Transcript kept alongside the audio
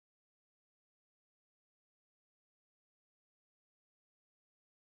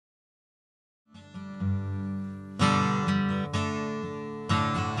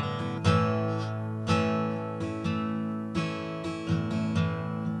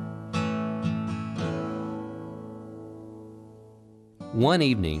One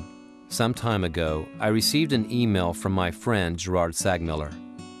evening, some time ago, I received an email from my friend Girard Sagmiller.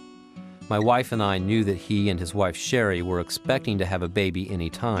 My wife and I knew that he and his wife Sherry were expecting to have a baby any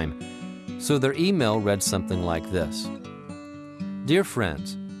time, so their email read something like this. Dear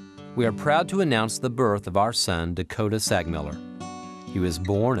friends, we are proud to announce the birth of our son, Dakota Sagmiller. He was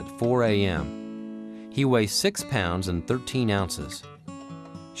born at 4 a.m. He weighs 6 pounds and 13 ounces.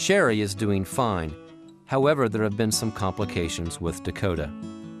 Sherry is doing fine. However, there have been some complications with Dakota.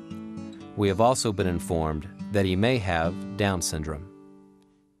 We have also been informed that he may have Down syndrome.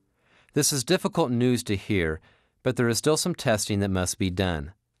 This is difficult news to hear, but there is still some testing that must be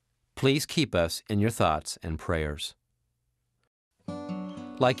done. Please keep us in your thoughts and prayers.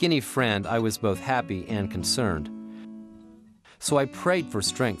 Like any friend, I was both happy and concerned. So I prayed for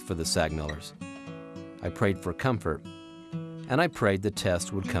strength for the Sagmillers. I prayed for comfort, and I prayed the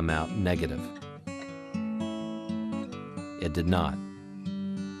test would come out negative. It did not.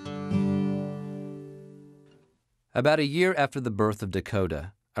 About a year after the birth of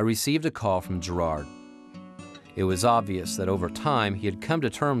Dakota, I received a call from Girard. It was obvious that over time he had come to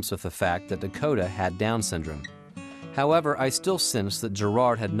terms with the fact that Dakota had Down syndrome. However, I still sensed that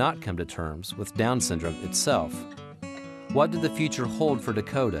Girard had not come to terms with Down syndrome itself. What did the future hold for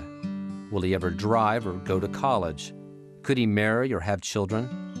Dakota? Will he ever drive or go to college? Could he marry or have children?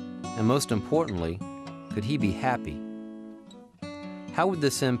 And most importantly, could he be happy? How would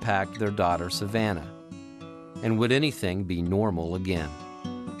this impact their daughter, Savannah? And would anything be normal again?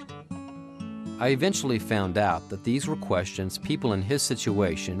 I eventually found out that these were questions people in his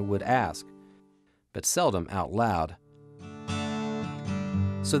situation would ask, but seldom out loud.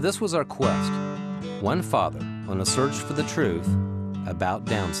 So this was our quest, one father on a search for the truth about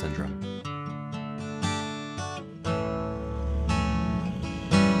Down syndrome.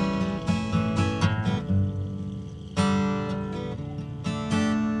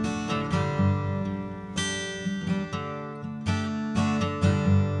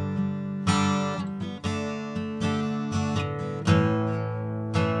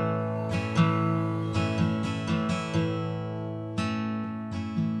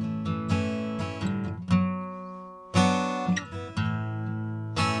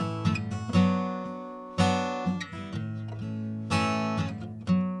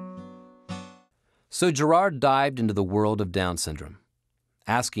 So Girard dived into the world of Down syndrome,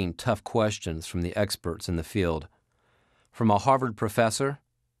 asking tough questions from the experts in the field, from a Harvard professor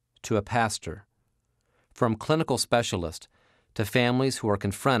to a pastor, from clinical specialists to families who are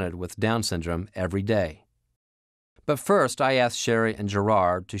confronted with Down syndrome every day. But first, I asked Sherry and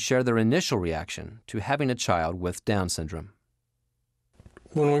Girard to share their initial reaction to having a child with Down syndrome.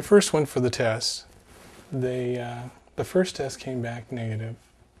 When we first went for the test, the first test came back negative.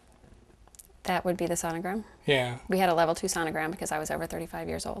 That would be the sonogram? Yeah. We had a level 2 sonogram because I was over 35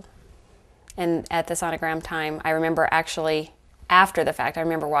 years old. And at the sonogram time, I remember actually, after the fact, I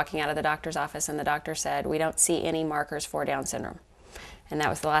remember walking out of the doctor's office and the doctor said, we don't see any markers for Down syndrome. And that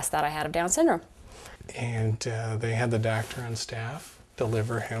was the last thought I had of Down syndrome. And they had the doctor on staff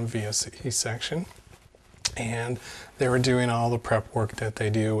deliver him via C-section. And they were doing all the prep work that they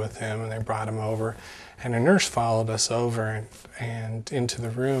do with him, and they brought him over. And a nurse followed us over and into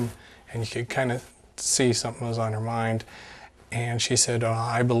the room, and you could kind of see something was on her mind. And she said, oh,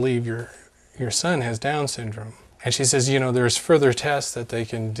 I believe your son has Down syndrome. And she says, you know, there's further tests that they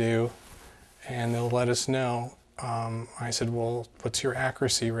can do, and they'll let us know. I said, well, what's your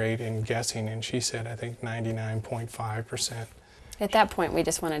accuracy rate in guessing? And she said, I think 99.5%. At that point, we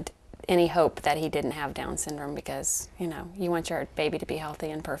just wanted any hope that he didn't have Down syndrome because, you know, you want your baby to be healthy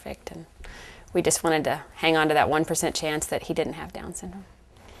and perfect. And we just wanted to hang on to that 1% chance that he didn't have Down syndrome.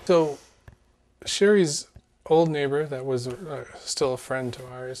 So Sherry's old neighbor that was still a friend to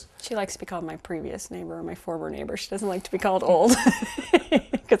ours. She likes to be called my previous neighbor or my former neighbor. She doesn't like to be called old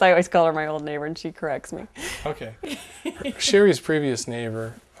because I always call her my old neighbor and she corrects me. Okay. Sherry's previous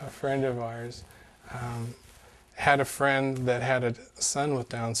neighbor, a friend of ours, had a friend that had a son with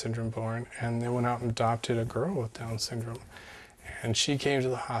Down syndrome born, and they went out and adopted a girl with Down syndrome. And she came to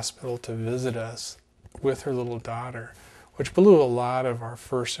the hospital to visit us with her little daughter, which blew a lot of our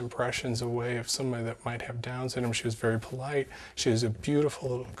first impressions away of somebody that might have Down syndrome. She was very polite. She was a beautiful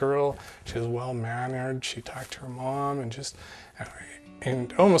little girl. She was well-mannered. She talked to her mom and just,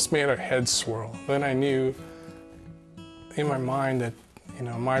 and almost made our heads swirl. Then I knew in my mind that, you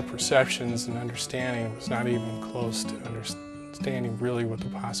know, my perceptions and understanding was not even close to understanding really what the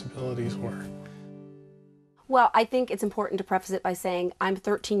possibilities were. Well, I think it's important to preface it by saying I'm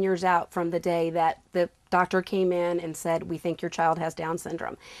 13 years out from the day that the doctor came in and said, we think your child has Down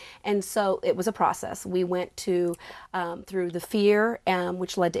syndrome. And so it was a process. We went to through the fear,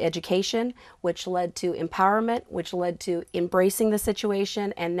 which led to education, which led to empowerment, which led to embracing the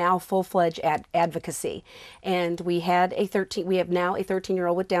situation, and now full-fledged advocacy. And we have now a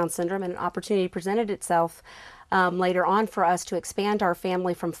 13-year-old with Down syndrome, and an opportunity presented itself later on for us to expand our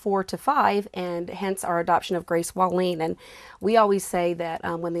family from 4 to 5, and hence our adoption of Grace Walleen. And we always say that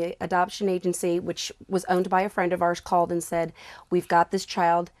when the adoption agency, which was owned by a friend of ours, called and said, we've got this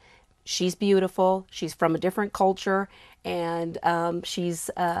child, she's beautiful, she's from a different culture, and she's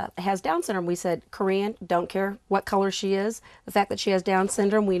has Down syndrome. We said, Korean, don't care what color she is. The fact that she has Down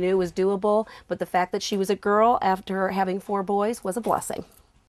syndrome we knew was doable, but the fact that she was a girl after having 4 boys was a blessing.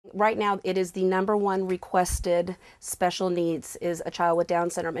 Right now, it is the #1 requested special needs is a child with Down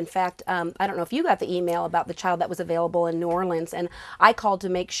syndrome. In fact, I don't know if you got the email about the child that was available in New Orleans, and I called to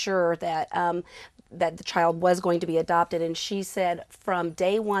make sure that that the child was going to be adopted, and she said from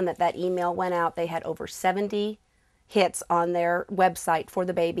day one that email went out, they had over 70 hits on their website for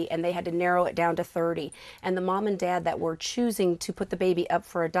the baby, and they had to narrow it down to 30. And the mom and dad that were choosing to put the baby up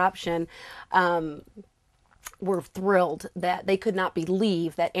for adoption were thrilled that they could not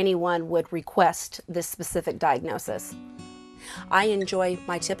believe that anyone would request this specific diagnosis. I enjoy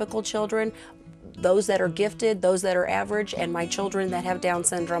my typical children, those that are gifted, those that are average, and my children that have Down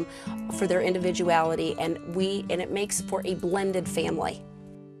syndrome for their individuality, and it makes for a blended family.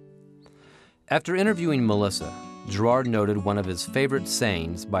 After interviewing Melissa, Girard noted one of his favorite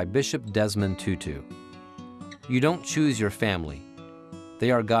sayings by Bishop Desmond Tutu. You don't choose your family. They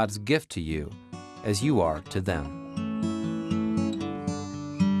are God's gift to you, as you are to them.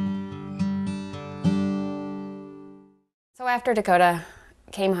 So after Dakota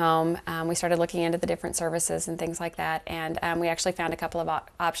came home, we started looking into the different services and things like that, and we actually found a couple of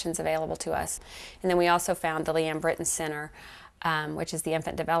options available to us. And then we also found the Leanne Britton Center, which is the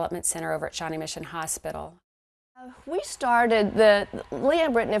Infant Development Center over at Shawnee Mission Hospital. We started the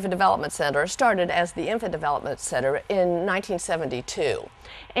Leanne Britton Infant Development Center started as the Infant Development Center in 1972,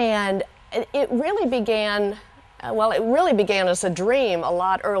 and it really began, as a dream a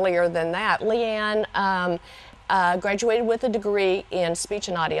lot earlier than that. Leanne graduated with a degree in speech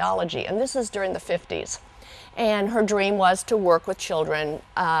and audiology, and this is during the 50s. And her dream was to work with children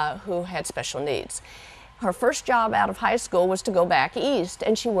who had special needs. Her first job out of high school was to go back east,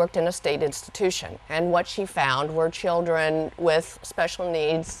 and she worked in a state institution. And what she found were children with special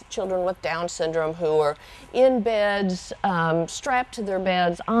needs, children with Down syndrome who were in beds, strapped to their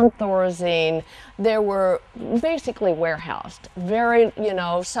beds, on Thorazine. They were basically warehoused.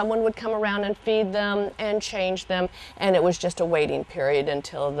 Someone would come around and feed them and change them, and it was just a waiting period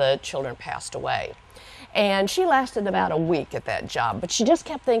until the children passed away. And she lasted about a week at that job, but she just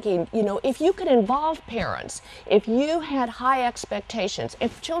kept thinking, if you could involve parents, if you had high expectations,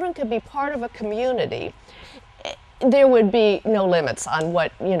 if children could be part of a community, there would be no limits on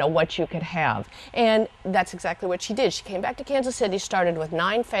what you could have. And that's exactly what she did. She came back to Kansas City, started with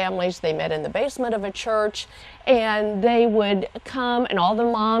 9 families. They met in the basement of a church, and they would come, and all the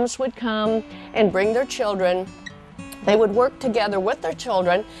moms would come and bring their children. They would work together with their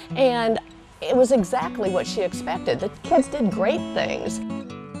children, and it was exactly what she expected. The kids did great things.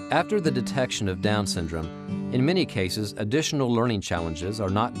 After the detection of Down syndrome, in many cases, additional learning challenges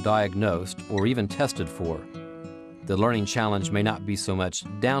are not diagnosed or even tested for. The learning challenge may not be so much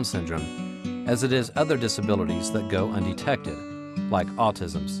Down syndrome as it is other disabilities that go undetected, like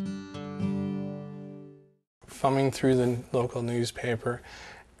autism's. Thumbing through the local newspaper,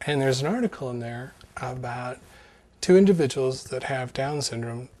 and there's an article in there about 2 individuals that have Down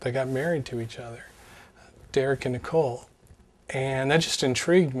syndrome that got married to each other, Derek and Nicole. And that just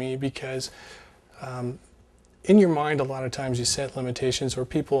intrigued me because in your mind a lot of times you set limitations, or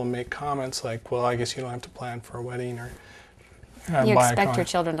people will make comments like, well, I guess you don't have to plan for a wedding, or you expect your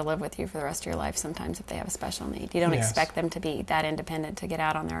children to live with you for the rest of your life sometimes if they have a special need. You don't expect them to be that independent to get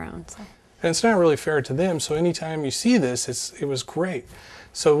out on their own. So. And it's not really fair to them, so anytime you see this, it was great.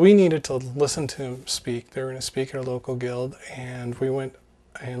 So we needed to listen to him speak. They were going to speak at our local guild, and we went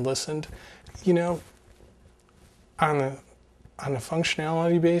and listened. On a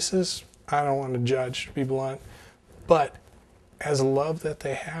functionality basis, I don't want to judge, to be blunt, but as a love that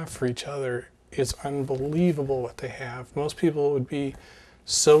they have for each other, it's unbelievable what they have. Most people would be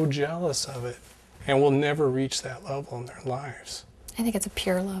so jealous of it and will never reach that level in their lives. I think it's a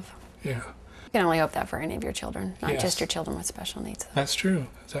pure love. Yeah. You can only hope that for any of your children, not just your children with special needs. That's true.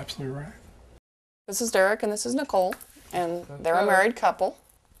 That's absolutely right. This is Derek and this is Nicole, and they're a married couple,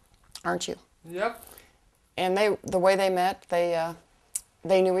 aren't you? Yep. And the way they met, they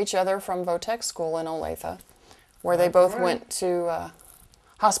they knew each other from Votech School in Olathe, where they both went to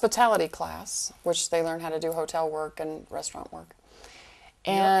hospitality class, which they learned how to do hotel work and restaurant work.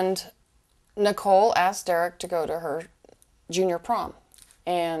 And Nicole asked Derek to go to her junior prom.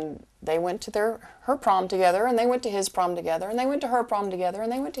 And they went to her prom together, and they went to his prom together, and they went to her prom together,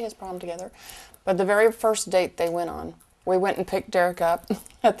 and they went to his prom together. But the very first date they went on, we went and picked Derek up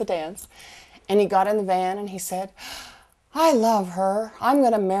at the dance, and he got in the van and he said, "I love her. I'm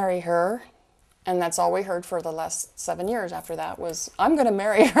going to marry her." And that's all we heard for the last 7 years after that was, "I'm going to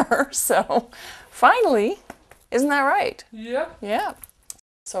marry her." So finally, isn't that right? Yep. Yeah.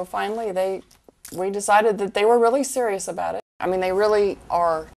 So finally we decided that they were really serious about it. I mean, they really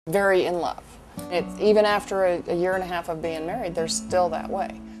are very in love. Even after a year and a half of being married, they're still that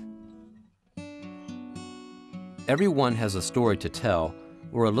way. Everyone has a story to tell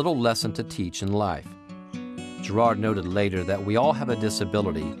or a little lesson to teach in life. Girard noted later that we all have a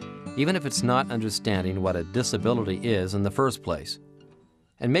disability, even if it's not understanding what a disability is in the first place.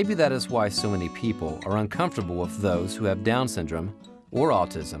 And maybe that is why so many people are uncomfortable with those who have Down syndrome or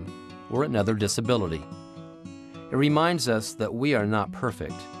autism or another disability. It reminds us that we are not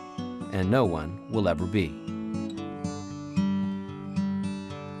perfect, and no one will ever be.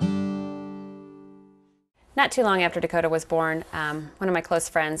 Not too long after Dakota was born, one of my close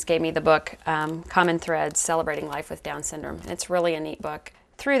friends gave me the book, Common Threads, Celebrating Life with Down Syndrome. It's really a neat book.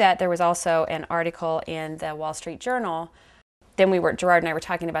 Through that, there was also an article in the Wall Street Journal. Then Girard and I were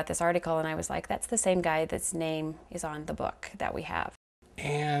talking about this article, and I was like, that's the same guy that's name is on the book that we have.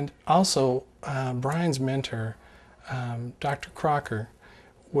 And also, Brian's mentor, Dr. Crocker,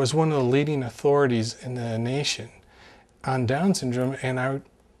 was one of the leading authorities in the nation on Down syndrome, and I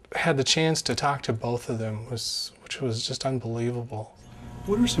had the chance to talk to both of them, which was just unbelievable.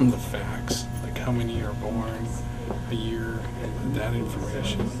 What are some of the facts, like how many are born a year, and that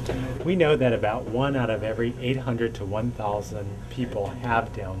information? We know that about 1 out of every 800 to 1,000 people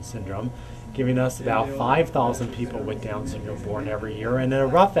have Down syndrome, giving us about 5,000 people with Down syndrome born every year, and a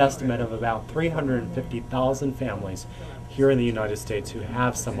rough estimate of about 350,000 families here in the United States who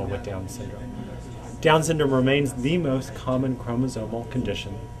have someone with Down syndrome. Down syndrome remains the most common chromosomal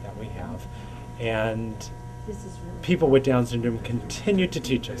condition that we have, and people with Down syndrome continue to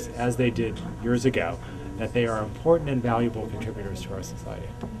teach us, as they did years ago, that they are important and valuable contributors to our society.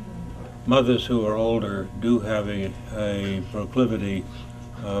 Mothers who are older do have a proclivity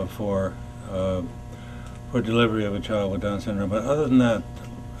for delivery of a child with Down syndrome, but other than that,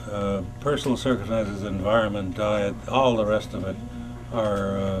 personal circumstances, environment, diet, all the rest of it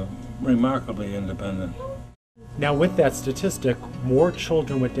are remarkably independent. Now, with that statistic, more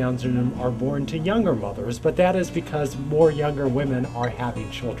children with Down syndrome are born to younger mothers, but that is because more younger women are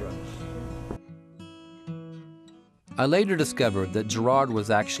having children. I later discovered that Girard was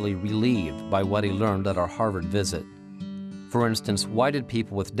actually relieved by what he learned at our Harvard visit. For instance, why did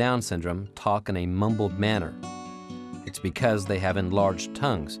people with Down syndrome talk in a mumbled manner? It's because they have enlarged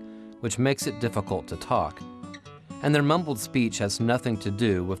tongues, which makes it difficult to talk. And their mumbled speech has nothing to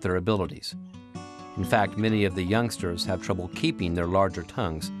do with their abilities. In fact, many of the youngsters have trouble keeping their larger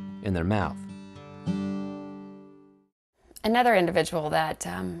tongues in their mouth. Another individual that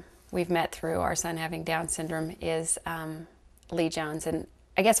we've met through our son having Down syndrome is Lee Jones. And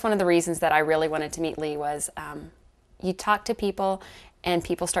I guess one of the reasons that I really wanted to meet Lee was you talk to people and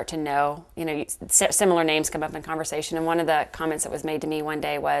people start to know, similar names come up in conversation. And one of the comments that was made to me one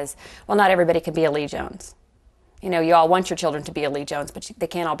day was, well, not everybody can be a Lee Jones. You all want your children to be a Lee Jones, but they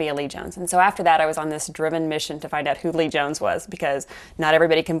can't all be a Lee Jones. And so after that, I was on this driven mission to find out who Lee Jones was, because not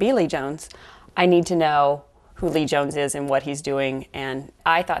everybody can be Lee Jones. I need to know who Lee Jones is and what he's doing. And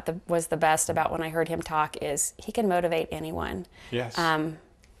I thought was the best about when I heard him talk is he can motivate anyone. Yes.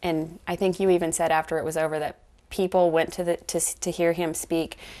 And I think you even said after it was over that people went to hear him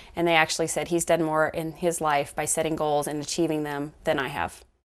speak, and they actually said he's done more in his life by setting goals and achieving them than I have.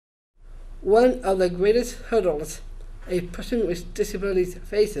 One of the greatest hurdles a person with disabilities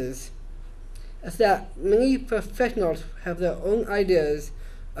faces is that many professionals have their own ideas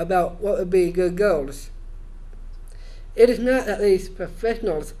about what would be good goals. It is not that these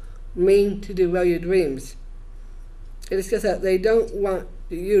professionals mean to derail your dreams. It is just that they don't want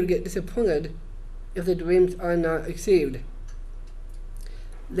you to get disappointed if the dreams are not achieved.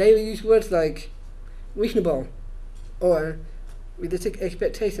 They will use words like reasonable or realistic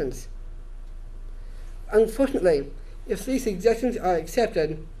expectations. Unfortunately, if these suggestions are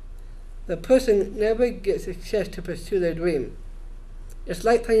accepted, the person never gets a chance to pursue their dream. It's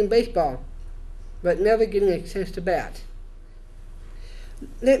like playing baseball, but never getting a chance to bat.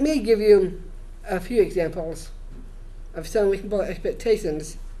 Let me give you a few examples. of some reasonable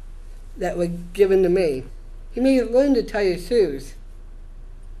expectations that were given to me. He may learn to tie his shoes,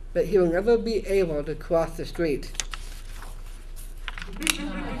 but he will never be able to cross the street.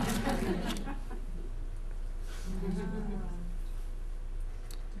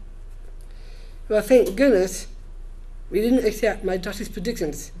 Well, thank goodness we didn't accept my doctor's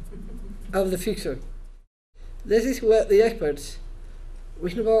predictions of the future. This is what the experts'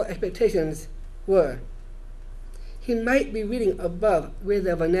 reasonable expectations were. He might be reading above grade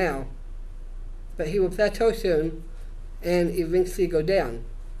level now, but he will plateau soon and eventually go down.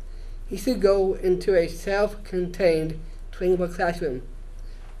 He should go into a self-contained trainable classroom.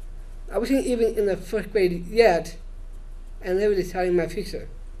 I wasn't even in the first grade yet, and they were deciding my future.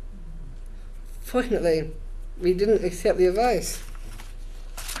 Fortunately, we didn't accept the advice.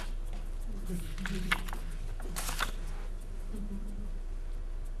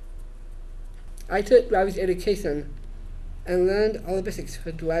 I took driver's education and learned all the basics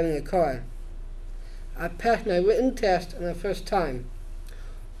for driving a car. I passed my written test on the first time,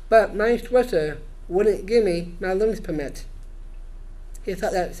 but my instructor wouldn't give me my learner's permit. He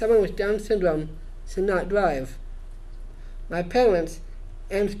thought that someone with Down syndrome should not drive. My parents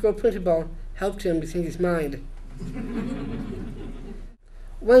and school principal helped him to change his mind.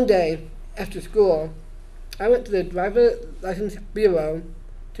 One day, after school, I went to the driver license bureau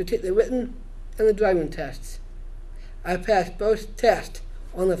to take the written and the driving tests. I passed both tests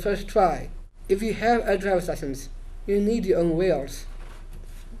on the first try. If you have a driver's license, you need your own wheels.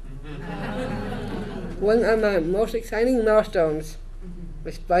 One of my most exciting milestones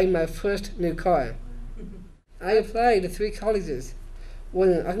was buying my first new car. I applied to 3 colleges, one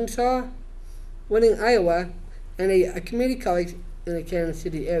in Arkansas, one in Iowa, and a community college in the Kansas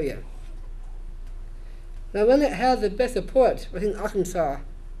City area. The one that had the best support was in Arkansas,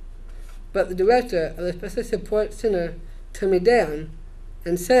 but the director of the Special Support Center turned me down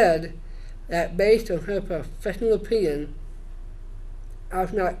and said that based on her professional opinion, I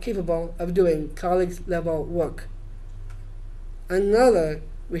was not capable of doing college-level work. Another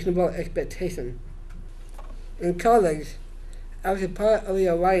reasonable expectation. In college, I was a part of the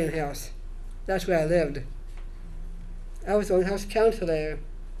Orion House. That's where I lived. I was the only house counselor.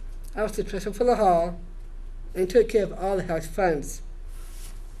 I was the treasurer for the hall and took care of all the house funds.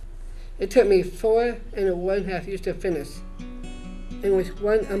 It took me 4.5 years to finish, and was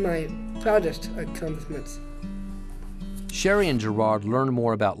one of my proudest accomplishments. Sherry and Girard learned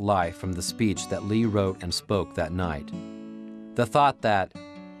more about life from the speech that Lee wrote and spoke that night. The thought that,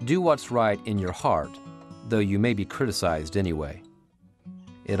 do what's right in your heart, though you may be criticized anyway.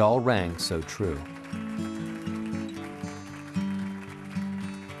 It all rang so true.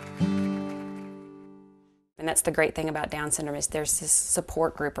 And that's the great thing about Down syndrome is there's this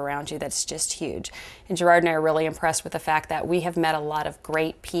support group around you that's just huge. And Girard and I are really impressed with the fact that we have met a lot of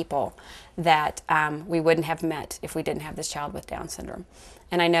great people that we wouldn't have met if we didn't have this child with Down syndrome.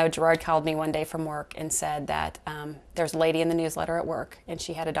 And I know Girard called me one day from work and said that there's a lady in the newsletter at work and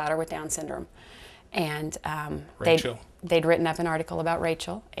she had a daughter with Down syndrome. And they'd written up an article about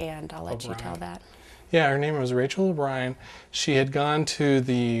Rachel, and I'll let you tell that. Yeah, her name was Rachel O'Brien. She had gone to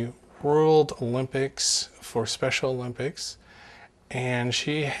the World Olympics for Special Olympics, and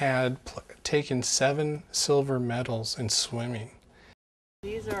she had taken 7 silver medals in swimming.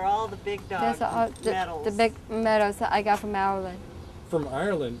 These are all the big dog medals. The big medals that I got from Ireland. From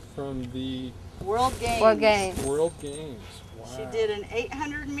Ireland, from the World Games. World Games. Wow. She did an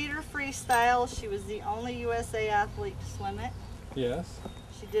 800-meter freestyle. She was the only USA athlete to swim it. Yes.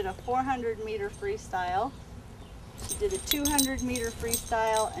 She did a 400-meter freestyle. She did a 200-meter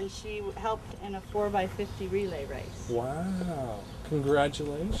freestyle, and she helped in a 4x50 relay race. Wow.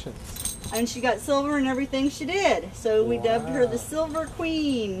 Congratulations. And she got silver in everything she did. So we dubbed her the Silver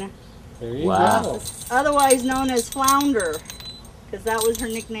Queen. There you go. Otherwise known as Flounder, because that was her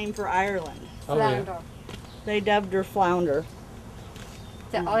nickname for Ireland. Flounder. Yeah. They dubbed her Flounder.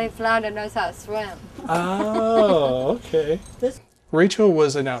 The only flounder knows how to swim. Oh, okay. Rachel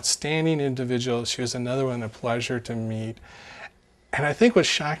was an outstanding individual. She was another one, a pleasure to meet. And I think what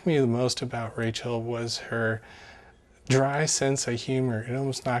shocked me the most about Rachel was her dry sense of humor. It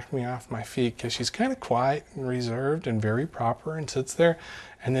almost knocked me off my feet because she's kind of quiet and reserved and very proper and sits there,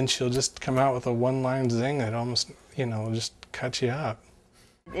 and then she'll just come out with a one-line zing that almost, just cuts you up.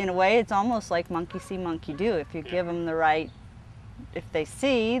 In a way, it's almost like monkey see, monkey do. If you give them the right, if they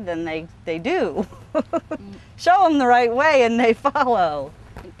see, then they do. Show them the right way and they follow.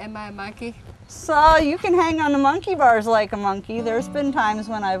 Am I a monkey? So you can hang on the monkey bars like a monkey. There's been times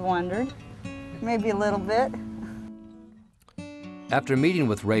when I've wondered, maybe a little bit. After meeting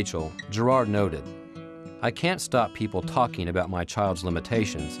with Rachel, Girard noted, I can't stop people talking about my child's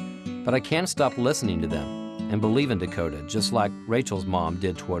limitations, but I can stop listening to them and believe in Dakota, just like Rachel's mom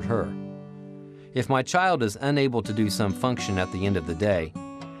did toward her. If my child is unable to do some function at the end of the day,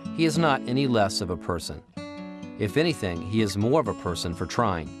 he is not any less of a person. If anything, he is more of a person for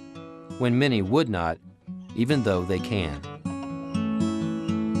trying, when many would not, even though they can.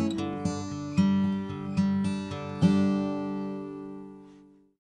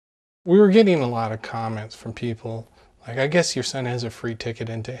 We were getting a lot of comments from people, like, I guess your son has a free ticket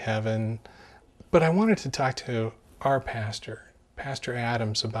into heaven. But I wanted to talk to our pastor, Pastor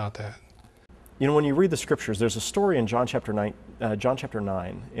Adams, about that. You know, when you read the scriptures, there's a story in John chapter 9,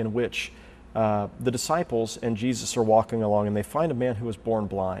 in which the disciples and Jesus are walking along, and they find a man who was born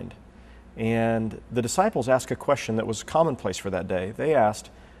blind. And the disciples ask a question that was commonplace for that day. They asked,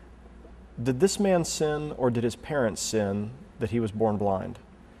 did this man sin, or did his parents sin that he was born blind?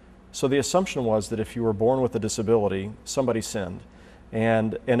 So the assumption was that if you were born with a disability, somebody sinned.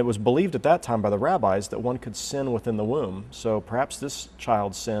 And it was believed at that time by the rabbis that one could sin within the womb. So perhaps this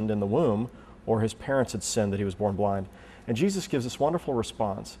child sinned in the womb, or his parents had sinned that he was born blind. And Jesus gives this wonderful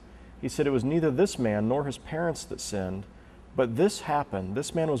response. He said, it was neither this man nor his parents that sinned, but this happened.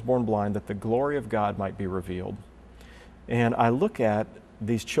 This man was born blind that the glory of God might be revealed. And I look at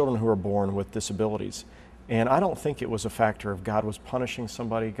these children who are born with disabilities, and I don't think it was a factor of God was punishing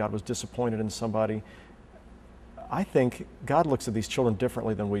somebody, God was disappointed in somebody. I think God looks at these children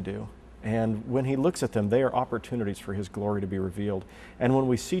differently than we do. And when he looks at them, they are opportunities for his glory to be revealed. And when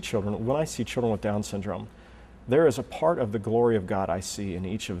we see children, when I see children with Down syndrome, there is a part of the glory of God I see in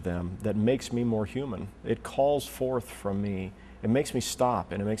each of them that makes me more human. It calls forth from me. It makes me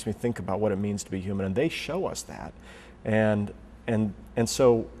stop, and it makes me think about what it means to be human. And they show us that. And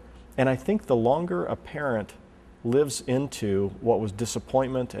I think the longer a parent lives into what was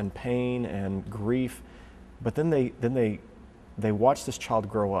disappointment and pain and grief, but then they watch this child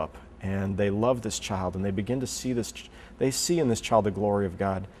grow up, and they love this child, and they begin to see this, they see in this child the glory of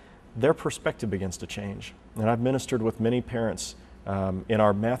God, their perspective begins to change. And I've ministered with many parents in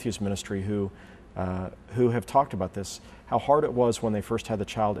our Matthews ministry who have talked about this, how hard it was when they first had the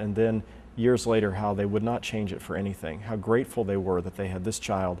child, and then years later how they would not change it for anything, how grateful they were that they had this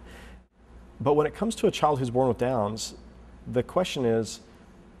child. But when it comes to a child who's born with Downs, the question is,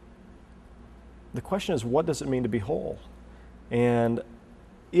 what does it mean to be whole? And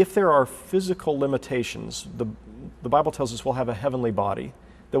if there are physical limitations, the Bible tells us we'll have a heavenly body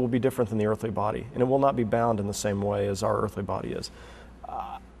that will be different than the earthly body, and it will not be bound in the same way as our earthly body is.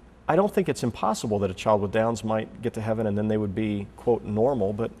 I don't think it's impossible that a child with Downs might get to heaven and then they would be, quote,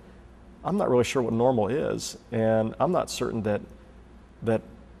 normal, but I'm not really sure what normal is, and I'm not certain that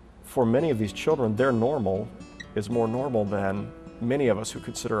for many of these children, their normal is more normal than many of us who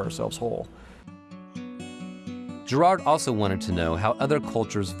consider ourselves whole. Girard also wanted to know how other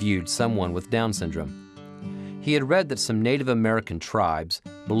cultures viewed someone with Down syndrome. He had read that some Native American tribes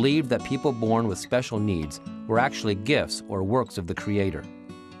believed that people born with special needs were actually gifts or works of the Creator.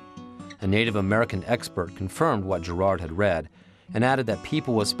 A Native American expert confirmed what Girard had read and added that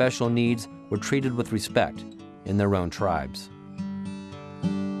people with special needs were treated with respect in their own tribes.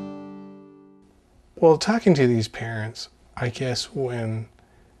 Well, talking to these parents, I guess when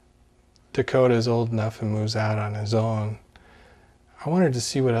Dakota is old enough and moves out on his own, I wanted to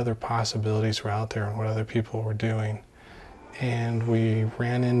see what other possibilities were out there and what other people were doing. And we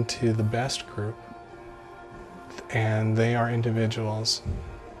ran into the BEST group, and they are individuals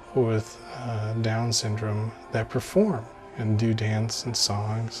with Down syndrome that perform and do dance and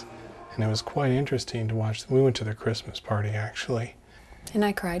songs. And it was quite interesting to watch them. We went to their Christmas party, actually. And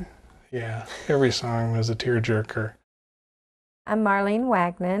I cried. Yeah, every song was a tearjerker. I'm Marlene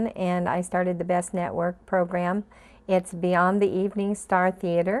Wagman, and I started the BEST Network program. It's Beyond the Evening Star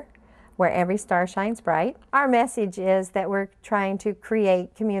Theater, where every star shines bright. Our message is that we're trying to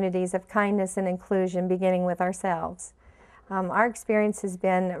create communities of kindness and inclusion, beginning with ourselves. Our experience has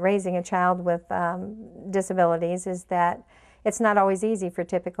been raising a child with disabilities is that it's not always easy for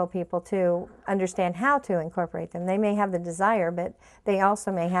typical people to understand how to incorporate them. They may have the desire, but they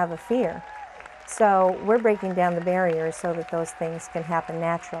also may have a fear. So we're breaking down the barriers so that those things can happen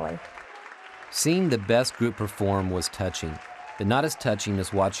naturally. Seeing the BEST group perform was touching, but not as touching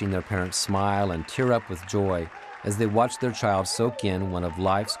as watching their parents smile and tear up with joy as they watched their child soak in one of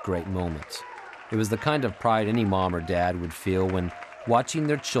life's great moments. It was the kind of pride any mom or dad would feel when watching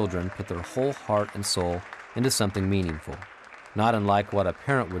their children put their whole heart and soul into something meaningful, not unlike what a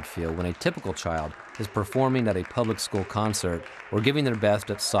parent would feel when a typical child is performing at a public school concert or giving their best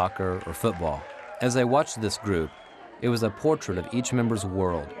at soccer or football. As I watched this group, it was a portrait of each member's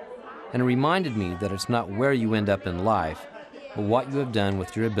world, and it reminded me that it's not where you end up in life, but what you have done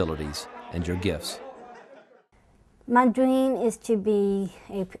with your abilities and your gifts. My dream is to be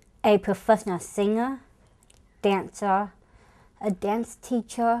a professional singer, dancer, a dance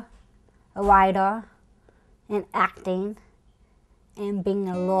teacher, a writer, and acting, and being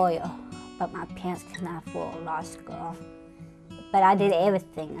a lawyer. But my parents cannot afford a law school. But I did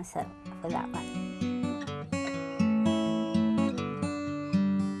everything except for that one.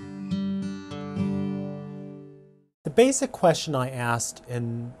 The basic question I asked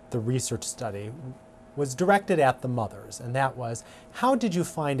in the research study was directed at the mothers, and that was, how did you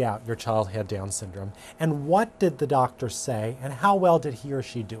find out your child had Down syndrome, and what did the doctor say, and how well did he or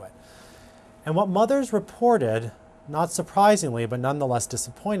she do it? And what mothers reported, not surprisingly, but nonetheless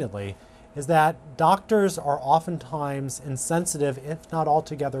disappointedly, is that doctors are oftentimes insensitive, if not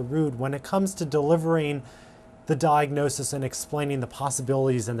altogether rude, when it comes to delivering the diagnosis and explaining the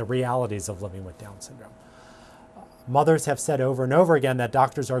possibilities and the realities of living with Down syndrome. Mothers have said over and over again that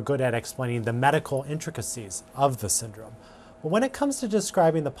doctors are good at explaining the medical intricacies of the syndrome. But when it comes to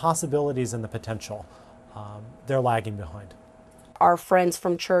describing the possibilities and the potential, they're lagging behind. Our friends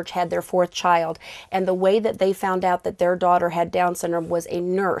from church had their 4th child, and the way that they found out that their daughter had Down syndrome was a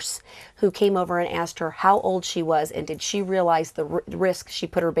nurse who came over and asked her how old she was and did she realize the risk she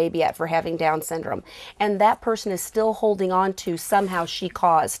put her baby at for having Down syndrome. And that person is still holding on to somehow she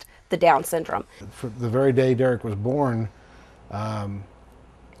caused the Down syndrome. For the very day Derek was born, and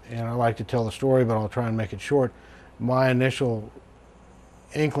I like to tell the story, but I'll try and make it short, my initial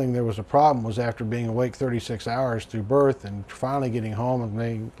inkling there was a problem was after being awake 36 hours through birth and finally getting home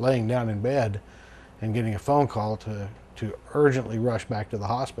and laying down in bed and getting a phone call to urgently rush back to the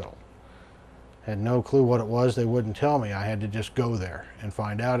hospital. Had no clue what it was, they wouldn't tell me. I had to just go there and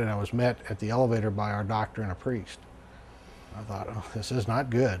find out, and I was met at the elevator by our doctor and a priest. I thought, oh, this is not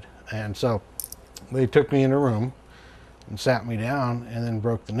good. And so they took me in a room and sat me down and then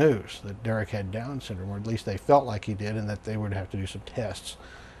broke the news that Derek had Down syndrome, or at least they felt like he did, and that they would have to do some tests.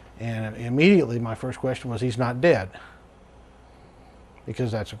 And immediately my first question was, he's not dead.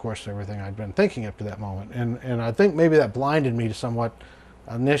 Because that's, of course, everything I'd been thinking up to that moment. And I think maybe that blinded me to somewhat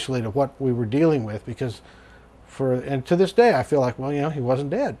initially to what we were dealing with, because and to this day I feel like, well, you know, he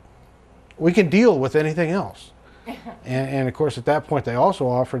wasn't dead. We can deal with anything else. and of course at that point they also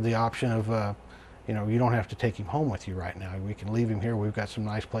offered the option of, you know, you don't have to take him home with you right now. We can leave him here. We've got some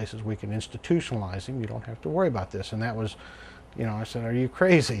nice places we can institutionalize him. You don't have to worry about this. And that was, you know, I said, are you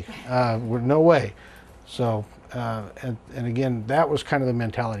crazy? No way. So, and again, that was kind of the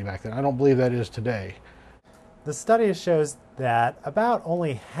mentality back then. I don't believe that is today. The study shows that about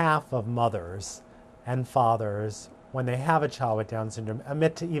only half of mothers and fathers, when they have a child with Down syndrome,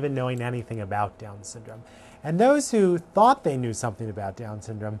 admit to even knowing anything about Down syndrome. And those who thought they knew something about Down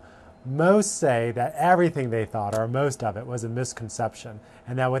syndrome, most say that everything they thought, or most of it, was a misconception,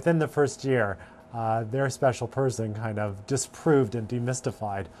 and that within the first year, their special person kind of disproved and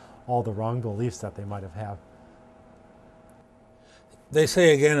demystified all the wrong beliefs that they might have had. They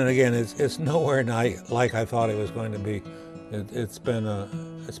say again and again, it's nowhere like I thought it was going to be. It's been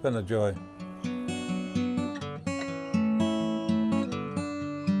a joy.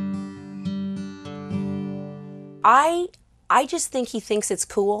 I just think he thinks it's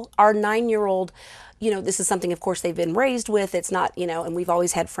cool. Our 9-year-old, you know, this is something, of course, they've been raised with. It's not, you know, and we've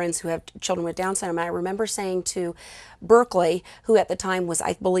always had friends who have children with Down syndrome. And I remember saying to Berkeley, who at the time was,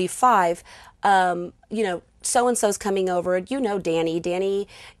 I believe, 5, you know, so-and-so's coming over. You know Danny. Danny,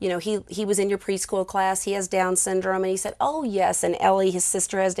 you know, he was in your preschool class. He has Down syndrome. And he said, oh, yes. And Ellie, his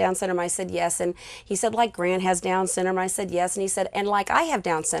sister, has Down syndrome. I said, yes. And he said, like, Grant has Down syndrome. I said, yes. And he said, and like I have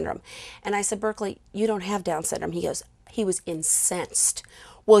Down syndrome. And I said, Berkeley, you don't have Down syndrome. He was incensed.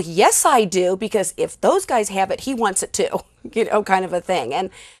 Well, yes, I do, because if those guys have it, he wants it too, you know, kind of a thing. And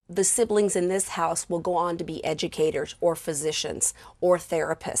the siblings in this house will go on to be educators or physicians or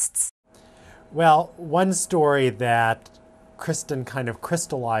therapists. Well, one story that Kristen kind of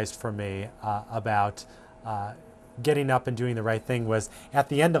crystallized for me about getting up and doing the right thing was at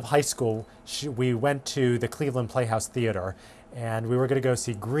the end of high school, we went to the Cleveland Playhouse Theater, and we were going to go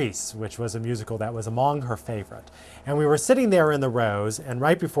see Grease, which was a musical that was among her favorite. And we were sitting there in the rows, and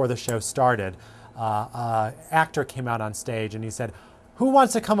right before the show started, an actor came out on stage and he said, who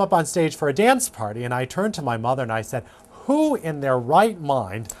wants to come up on stage for a dance party? And I turned to my mother and I said, who in their right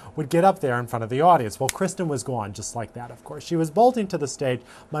mind would get up there in front of the audience? Well, Kristen was gone just like that, of course. She was bolting to the stage.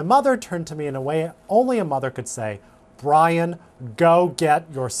 My mother turned to me in a way only a mother could say, Brian, go get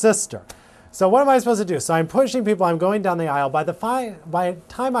your sister. So what am I supposed to do? So I'm pushing people, I'm going down the aisle. By the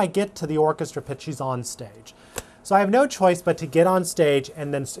time I get to the orchestra pit, she's on stage. So I have no choice but to get on stage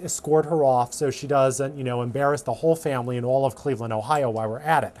and then escort her off so she doesn't, embarrass the whole family in all of Cleveland, Ohio while we're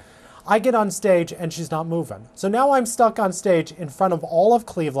at it. I get on stage and she's not moving. So now I'm stuck on stage in front of all of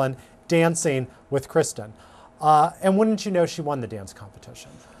Cleveland dancing with Kristen. And wouldn't you know, she won the dance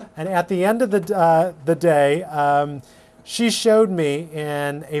competition. And at the end of the day, she showed me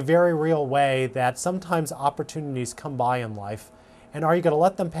in a very real way that sometimes opportunities come by in life. And are you going to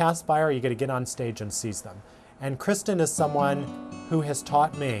let them pass by, or are you going to get on stage and seize them? And Kristen is someone who has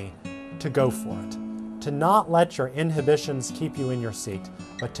taught me to go for it, to not let your inhibitions keep you in your seat,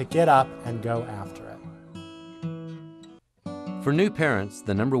 but to get up and go after it. For new parents,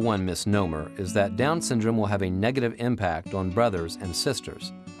 the number one misnomer is that Down syndrome will have a negative impact on brothers and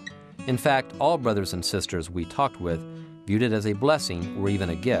sisters. In fact, all brothers and sisters we talked with viewed it as a blessing or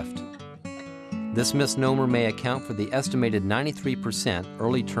even a gift. This misnomer may account for the estimated 93%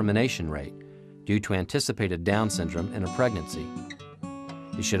 early termination rate due to anticipated Down syndrome in a pregnancy.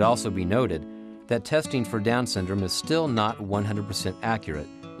 It should also be noted that testing for Down syndrome is still not 100% accurate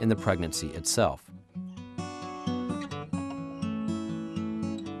in the pregnancy itself.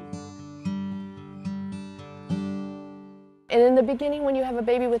 And in the beginning, when you have a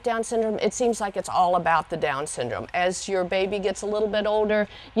baby with Down syndrome, it seems like it's all about the Down syndrome. As your baby gets a little bit older,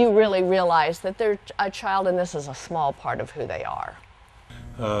 you really realize that they're a child and this is a small part of who they are.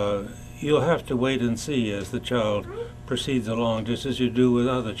 You'll have to wait and see as the child proceeds along, just as you do with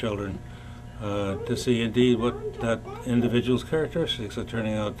other children, to see indeed what that individual's characteristics are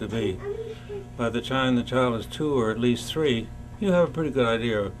turning out to be. By the time the child is 2 or at least 3, you have a pretty good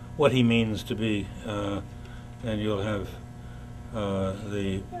idea of what he means to be, and you'll have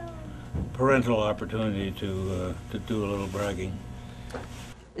the parental opportunity to do a little bragging.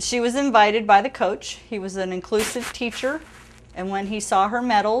 She was invited by the coach. He was an inclusive teacher, and when he saw her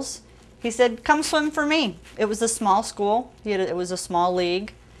medals, he said, "Come swim for me." It was a small school. It was a small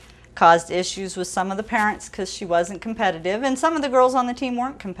league. Caused issues with some of the parents because she wasn't competitive, and some of the girls on the team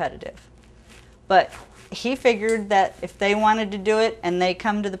weren't competitive. But he figured that if they wanted to do it and they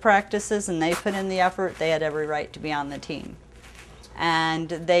come to the practices and they put in the effort, they had every right to be on the team. And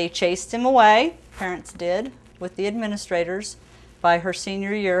they chased him away, parents did, with the administrators. By her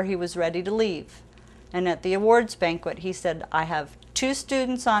senior year, he was ready to leave. And at the awards banquet, he said, "I have 2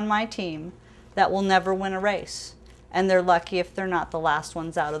 students on my team that will never win a race. And they're lucky if they're not the last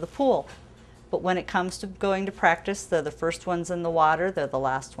ones out of the pool. But when it comes to going to practice, they're the first ones in the water, they're the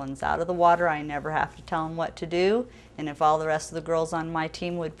last ones out of the water. I never have to tell them what to do. And if all the rest of the girls on my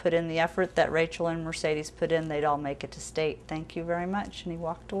team would put in the effort that Rachel and Mercedes put in, they'd all make it to state. Thank you very much." And he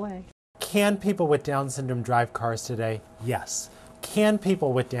walked away. Can people with Down syndrome drive cars today? Yes. Can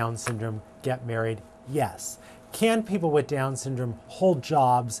people with Down syndrome get married? Yes. Can people with Down syndrome hold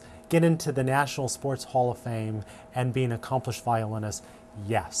jobs, get into the National Sports Hall of Fame, and be an accomplished violinist?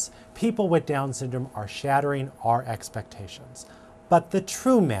 Yes. People with Down syndrome are shattering our expectations. But the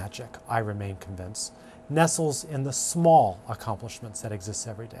true magic, I remain convinced, nestles in the small accomplishments that exist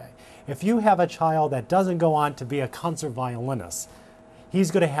every day. If you have a child that doesn't go on to be a concert violinist,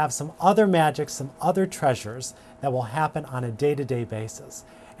 he's going to have some other magic, some other treasures that will happen on a day-to-day basis.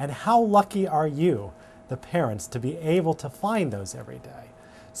 And how lucky are you, the parents, to be able to find those every day?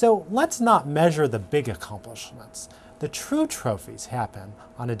 So let's not measure the big accomplishments. The true trophies happen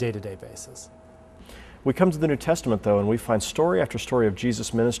on a day-to-day basis. We come to the New Testament, though, and we find story after story of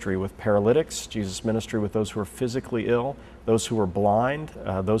Jesus' ministry with paralytics, Jesus' ministry with those who are physically ill, those who are blind,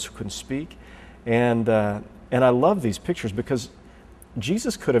 those who couldn't speak. And I love these pictures because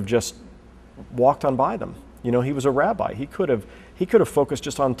Jesus could have just walked on by them. You know, he was a rabbi. He could have focused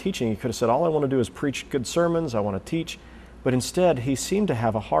just on teaching. He could have said, all I want to do is preach good sermons, I want to teach. But instead, he seemed to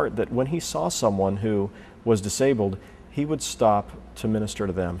have a heart that when he saw someone who was disabled, he would stop to minister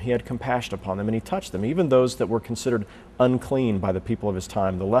to them. He had compassion upon them, and he touched them, even those that were considered unclean by the people of his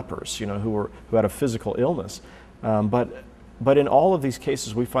time, the lepers, you know, who had a physical illness. But in all of these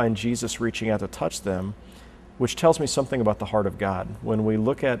cases, we find Jesus reaching out to touch them, which tells me something about the heart of God. When we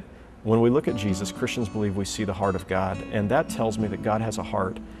look at Jesus, Christians believe we see the heart of God, and that tells me that God has a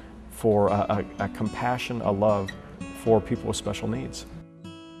heart for a compassion, a love for people with special needs.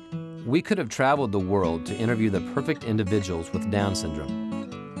 We could have traveled the world to interview the perfect individuals with Down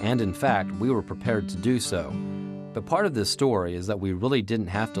syndrome. And in fact, we were prepared to do so. But part of this story is that we really didn't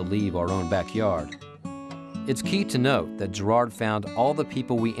have to leave our own backyard. It's key to note that Girard found all the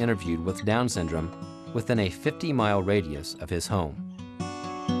people we interviewed with Down syndrome within a 50-mile radius of his home.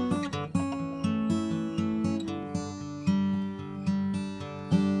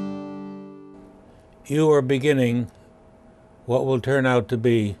 You are beginning what will turn out to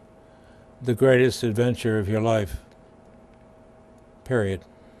be the greatest adventure of your life. Period.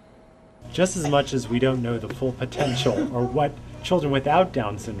 Just as much as we don't know the full potential or what children without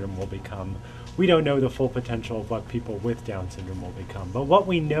Down syndrome will become, we don't know the full potential of what people with Down syndrome will become. But what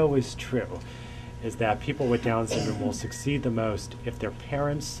we know is true is that people with Down syndrome will succeed the most if their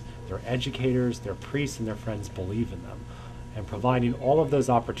parents, their educators, their priests, and their friends believe in them. And providing all of those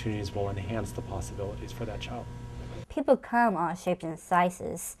opportunities will enhance the possibilities for that child. People come all shapes and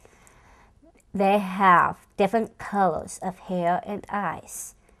sizes. They have different colors of hair and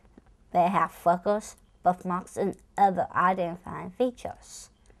eyes. They have freckles, birthmarks, and other identifying features.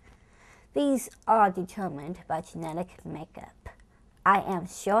 These are determined by genetic makeup. I am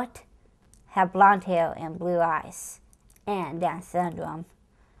short, have blonde hair and blue eyes, and Down syndrome.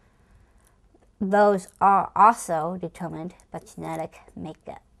 Those are also determined by genetic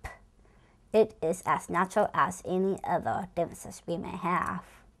makeup. It is as natural as any other differences we may have.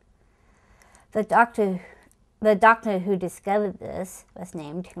 The doctor who discovered this was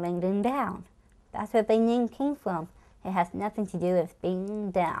named Langdon Down. That's where the name came from. It has nothing to do with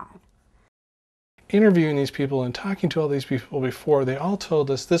being down. Interviewing these people and talking to all these people before, they all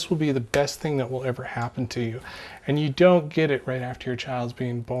told us this will be the best thing that will ever happen to you. And you don't get it right after your child's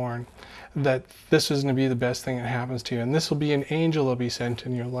being born, that this is going to be the best thing that happens to you. And this will be an angel that will be sent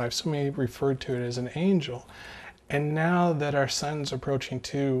in your life. So many referred to it as an angel. And now that our son's approaching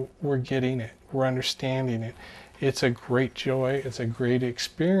 2, we're getting it. We're understanding it. It's a great joy. It's a great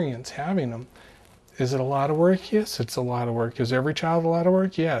experience having them. Is it a lot of work? Yes, it's a lot of work. Is every child a lot of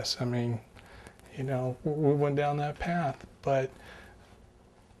work? Yes. I mean, you know, we went down that path. But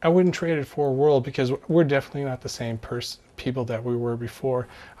I wouldn't trade it for a world, because we're definitely not the same people that we were before.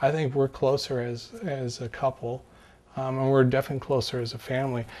 I think we're closer as a couple. And we're definitely closer as a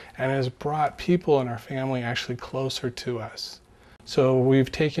family, and has brought people in our family actually closer to us. So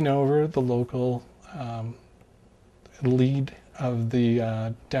we've taken over the local lead of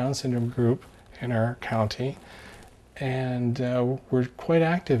the Down syndrome group in our county, and we're quite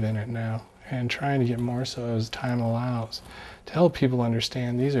active in it now, and trying to get more so as time allows, to help people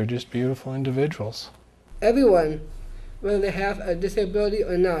understand these are just beautiful individuals. Everyone, whether they have a disability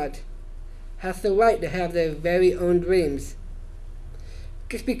or not, has the right to have their very own dreams.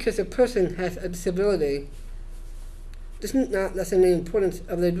 Just because a person has a disability does not lessen the importance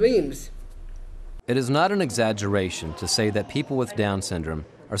of their dreams. It is not an exaggeration to say that people with Down syndrome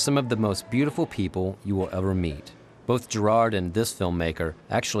are some of the most beautiful people you will ever meet. Both Girard and this filmmaker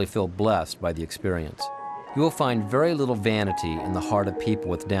actually feel blessed by the experience. You will find very little vanity in the heart of people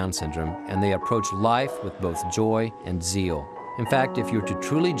with Down syndrome, and they approach life with both joy and zeal. In fact, if you were to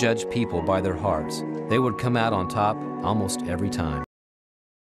truly judge people by their hearts, they would come out on top almost every time.